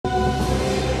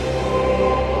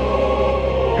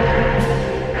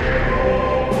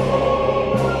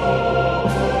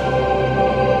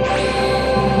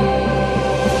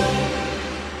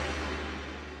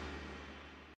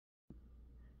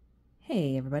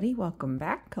everybody, welcome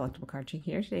back. Collectible Card Chick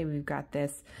here. Today we've got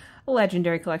this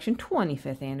Legendary Collection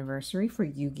 25th anniversary for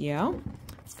Yu-Gi-Oh!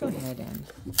 Let's go ahead and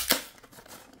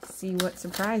see what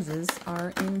surprises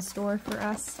are in store for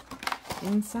us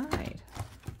inside.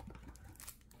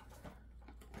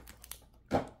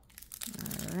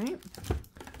 Alright.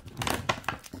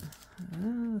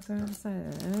 Oh, so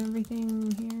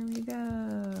everything, here we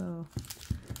go.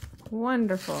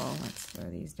 Wonderful. Let's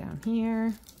throw these down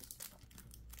here.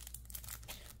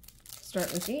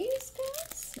 Start with these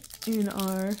guys in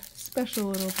our special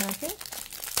little packet.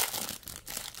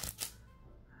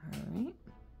 Alright.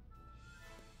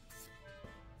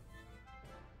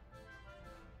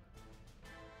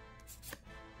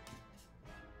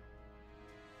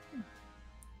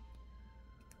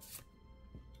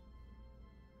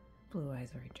 Blue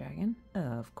Eyes White Dragon,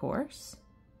 of course.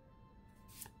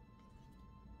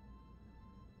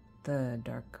 The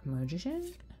Dark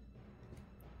Magician.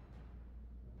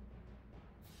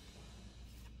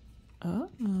 Oh,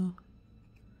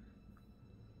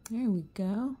 there we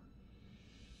go.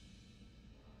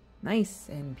 Nice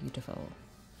and beautiful.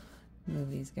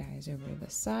 Move these guys over to the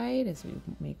side as we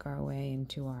make our way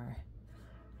into our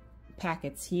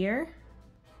packets here.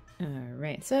 All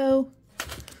right, so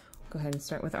go ahead and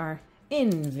start with our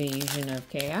Invasion of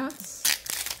Chaos.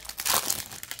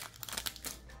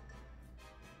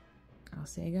 I'll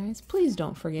say, guys, please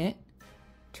don't forget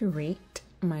to rate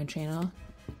my channel.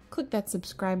 Click that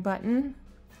subscribe button.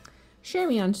 Share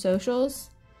me on socials.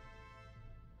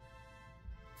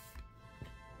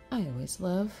 I always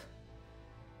love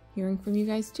hearing from you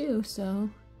guys too, so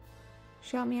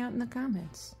shout me out in the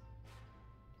comments.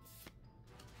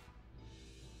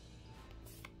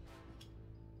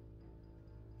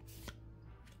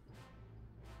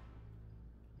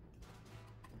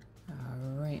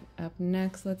 All right, up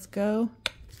next, let's go.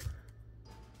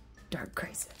 Dark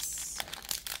Crisis.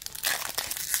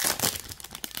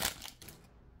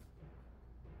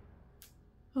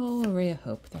 Oh, a Ray of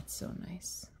Hope. That's so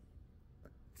nice.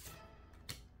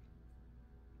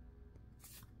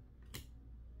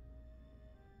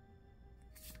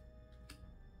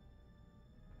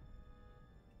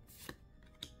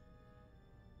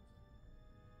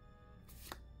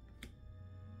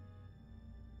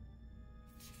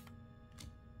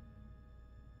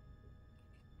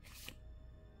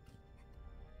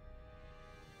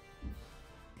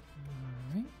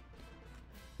 All right.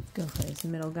 Let's go for this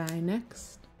middle guy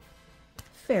next.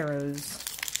 Pharaoh's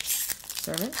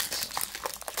Servant.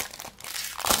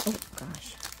 Oh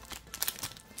gosh.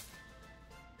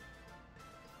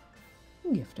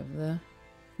 Gift of the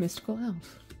Mystical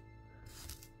Elf.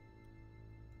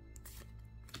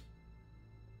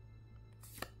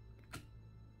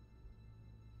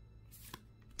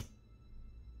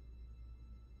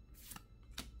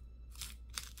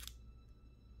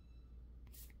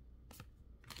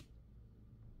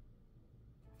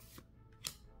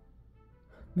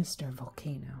 Mr.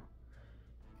 Volcano.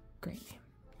 Great name.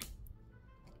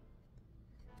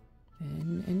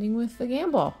 And ending with the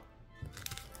Gamble.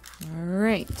 All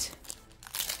right.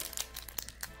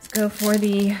 Let's go for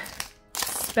the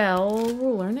Spell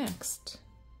Ruler next.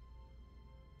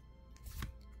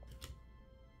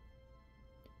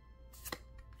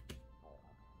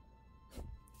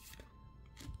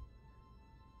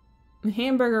 The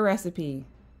Hamburger Recipe.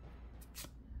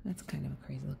 That's kind of a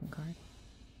crazy looking card.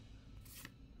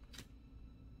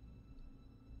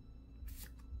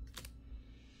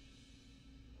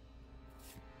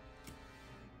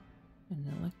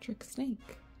 An electric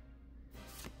snake.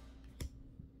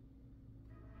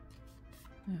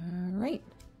 All right.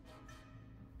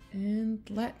 And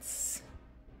let's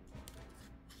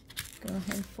go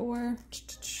ahead for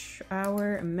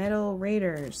our Metal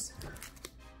Raiders.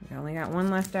 We only got one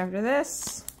left after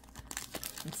this.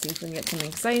 Let's see if we can get something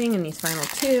exciting in these final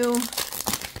two.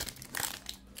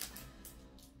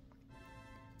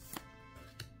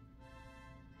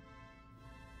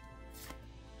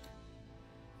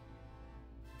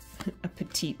 A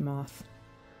petite moth.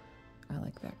 I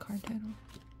like that card title.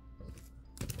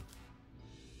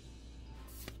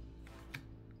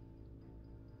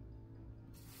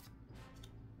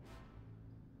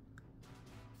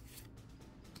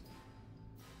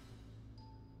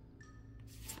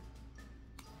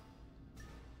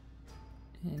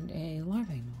 And a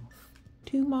larvae moth.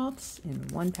 2 moths in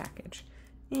one package.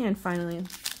 And finally,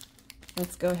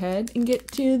 let's go ahead and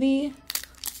get to the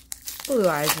Blue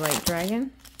Eyes White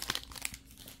Dragon.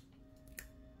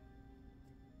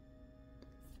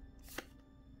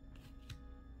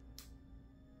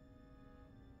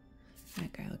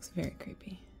 That guy looks very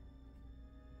creepy.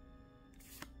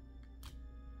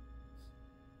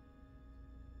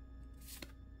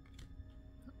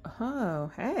 Oh,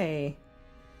 hey.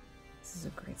 This is a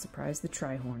great surprise. The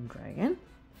Tri-Horn Dragon.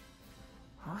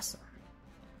 Awesome.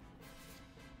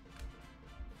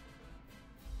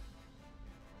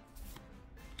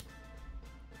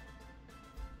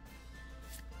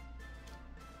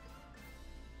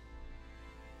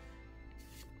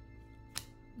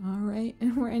 All right,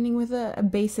 and we're ending with a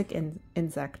basic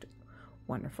insect.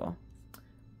 Wonderful.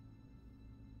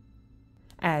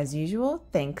 As usual,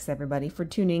 thanks everybody for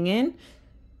tuning in.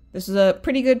 This was a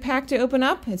pretty good pack to open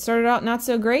up. It started out not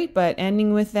so great, but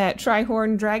ending with that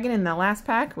Tri-Horn Dragon in the last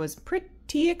pack was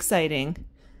pretty exciting.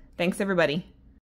 Thanks everybody.